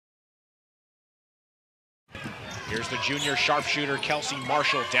Here's the junior sharpshooter, Kelsey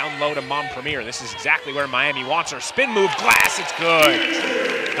Marshall, down low to Mompremier. This is exactly where Miami wants her. Spin move, glass, it's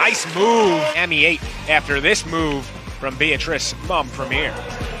good. Nice move. Miami 8 after this move from Beatrice Mompremier.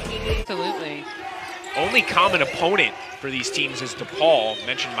 Absolutely. Only common opponent for these teams is DePaul.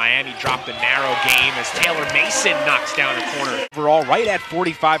 Mentioned Miami dropped a narrow game as Taylor Mason knocks down a corner. Overall, right at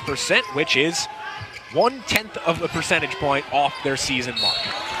 45%, which is 1/10 of a percentage point off their season mark.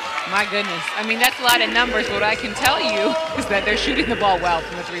 My goodness. I mean, that's a lot of numbers. What I can tell you is that they're shooting the ball well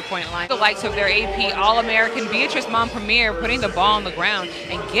from the three-point line. The likes of their AP All-American Beatrice Mompremier putting the ball on the ground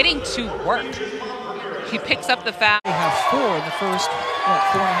and getting to work. She picks up the foul. They have 4 in the first,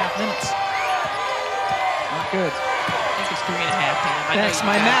 4.5 minutes. Not good. I think it's 3.5, Pam. Thanks.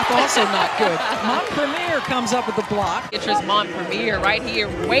 My math also not good. Mompremier comes up with the block. Beatrice Mompremier right here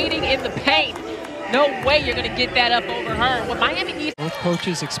waiting in the paint. No way you're going to get that up over her. What Miami needs. Both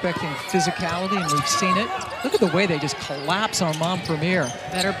coaches expecting physicality, and we've seen it. Look at the way they just collapse on Mompremier.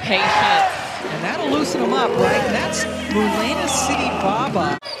 Better patience. And that'll loosen them up, right? And that's Mulena City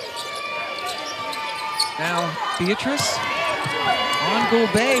Baba. Now, Beatrice on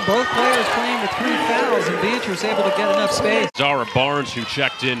Gourbet. Both players playing with 3 fouls, and Beatrice able to get enough space. Zara Barnes, who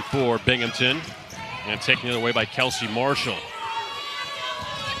checked in for Binghamton, and taken it away by Kelsey Marshall.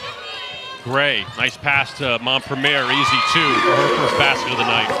 Gray, nice pass to Mompremier, easy 2 for her first basket of the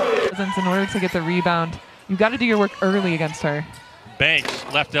night. In order to get the rebound, you've got to do your work early against her. Banks,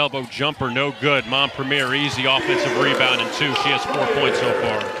 left elbow jumper, no good. Mompremier, easy offensive rebound and 2. She has 4 points so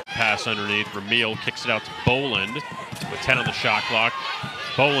far. Pass underneath, Ramil kicks it out to Boland with 10 on the shot clock.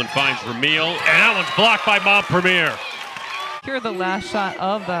 Boland finds Ramil, and that one's blocked by Mompremier. Here the last shot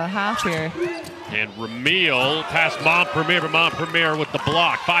of the half here. And Ramil past Mompremier, but Mompremier with the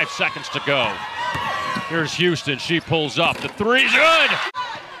block. 5 seconds to go. Here's Houston. She pulls up. The 3's good.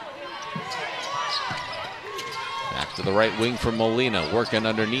 Back to the right wing for Molina. Working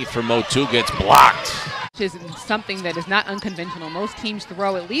underneath for Motu. Gets blocked. Which is something that is not unconventional. Most teams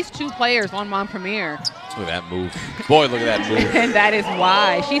throw at least 2 players on Mompremier. Look at that move. Boy, look at that move. And that is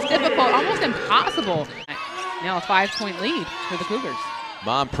why. She's difficult, almost impossible. Now a 5-point lead for the Cougars.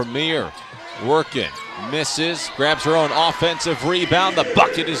 Mompremier working, misses, grabs her own offensive rebound. The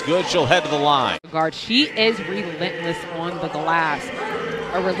bucket is good. She'll head to the line. Guard, she is relentless on the glass.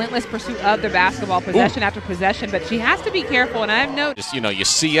 A relentless pursuit of the basketball, possession after possession, but she has to be careful, and I have noticed. Just, you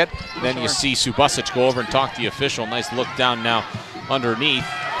see it, then you see Subasic go over and talk to the official. Nice look down now underneath.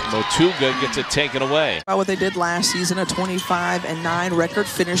 Motuga gets it taken away. What they did last season, a 25-9 record,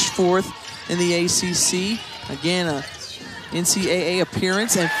 finished 4th in the ACC. Again, a NCAA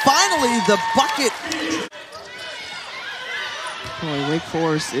appearance, and finally the bucket. Boy, Wake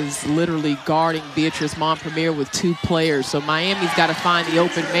Forest is literally guarding Beatrice Mompremier with 2 players, so Miami's got to find the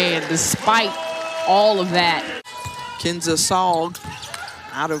open man despite all of that. Kenza Salg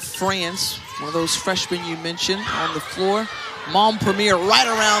out of France, one of those freshmen you mentioned on the floor. Mompremier right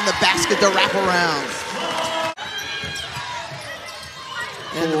around the basket to wrap around.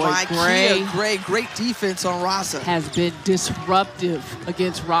 And Gray, great defense on Rasa. Has been disruptive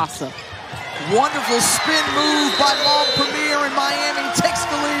against Rasa. Wonderful spin move by Mompremier, and Miami takes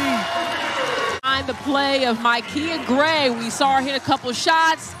the lead. Behind the play of Micaiah Gray, we saw her hit a couple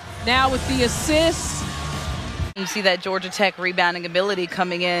shots. Now with the assists. You see that Georgia Tech rebounding ability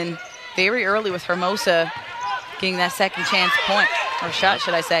coming in very early with Hermosa getting that second chance point, or shot,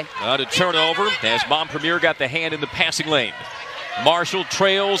 should I say. To turnover as Mompremier got the hand in the passing lane. Marshall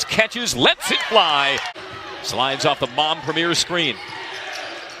trails, catches, lets it fly. Slides off the Mompremier screen.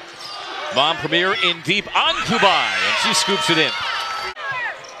 Mompremier in deep on Kubai, and she scoops it in.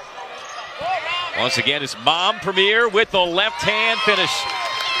 Once again, it's Mompremier with the left-hand finish.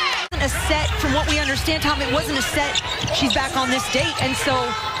 A set, from what we understand, Tom, it wasn't a set. She's back on this date, and so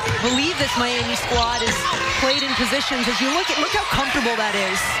believe this Miami squad is played in positions. As you look how comfortable that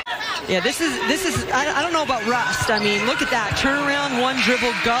is. Yeah, this is. I don't know about rust. I mean, look at that turnaround, 1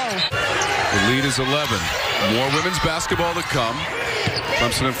 dribble, go. The lead is 11. More women's basketball to come.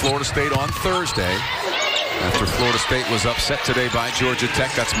 Clemson and Florida State on Thursday. After Florida State was upset today by Georgia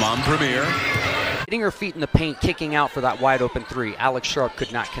Tech, that's Mompremier. Hitting her feet in the paint, kicking out for that wide open 3. Alex Sharp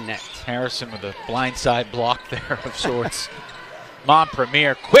could not connect. Harrison with a blindside block there of sorts.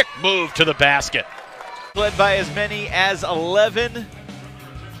 Mompremier, quick move to the basket. Led by as many as 11.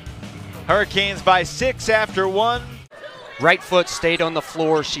 Hurricanes by 6 after 1. Right foot stayed on the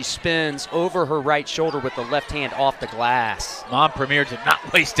floor. She spins over her right shoulder with the left hand off the glass. Mompremier did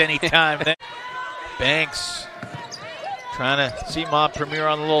not waste any time. Banks trying to see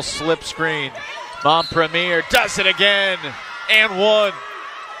Mompremier on the little slip screen. Mompremier does it again, and 1.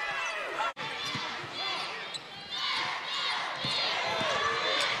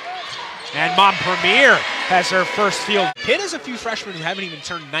 And Mompremier has her first field. Pitt has a few freshmen who haven't even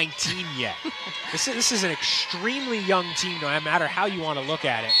turned 19 yet. This is an extremely young team, no matter how you want to look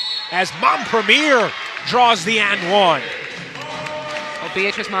at it. As Mompremier draws the and one. Well,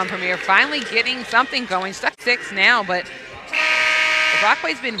 Beatrice Mompremier finally getting something going. Stuck 6 now, but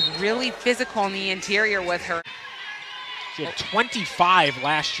Rockaway's been really physical in the interior with her. She had 25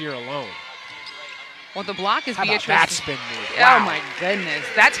 last year alone. Well, the block is How Beatrice. about that spin move? Wow. Oh, my goodness.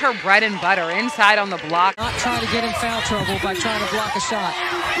 That's her bread and butter, inside on the block. Not trying to get in foul trouble by trying to block a shot.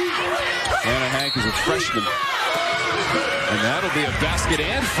 Hannah Hank is a freshman. And that'll be a basket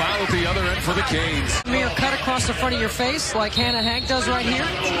and foul at the other end for the Canes. Mere cut across the front of your face like Hannah Hank does right here.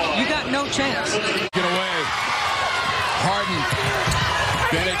 You got no chance. Get away. Harden.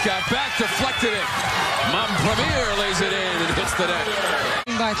 Bennett got back, deflected it. Mompremier lays it in and hits the net.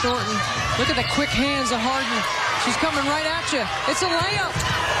 By Thornton. Look at the quick hands of Harden. She's coming right at you. It's a layup.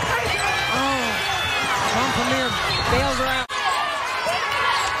 Oh, Mompremier bails her out.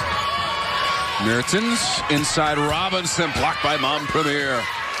 Mertens inside Robinson, blocked by Mompremier.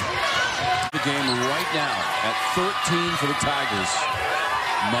 The game right now at 13 for the Tigers.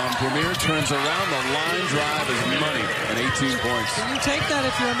 Mompremier turns around, the line drive is money at 18 points. Can you take that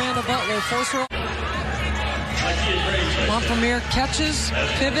if you're Amanda Butler? Force her. Mompremier catches,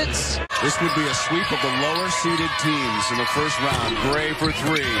 pivots. This would be a sweep of the lower seeded teams in the first round. Gray for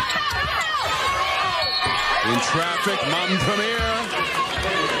 3. In traffic, Mompremier.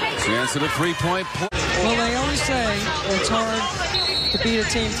 Chance at a 3-point play. Well, they always say it's hard to beat a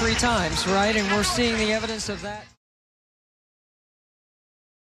team 3 times, right? And we're seeing the evidence of that.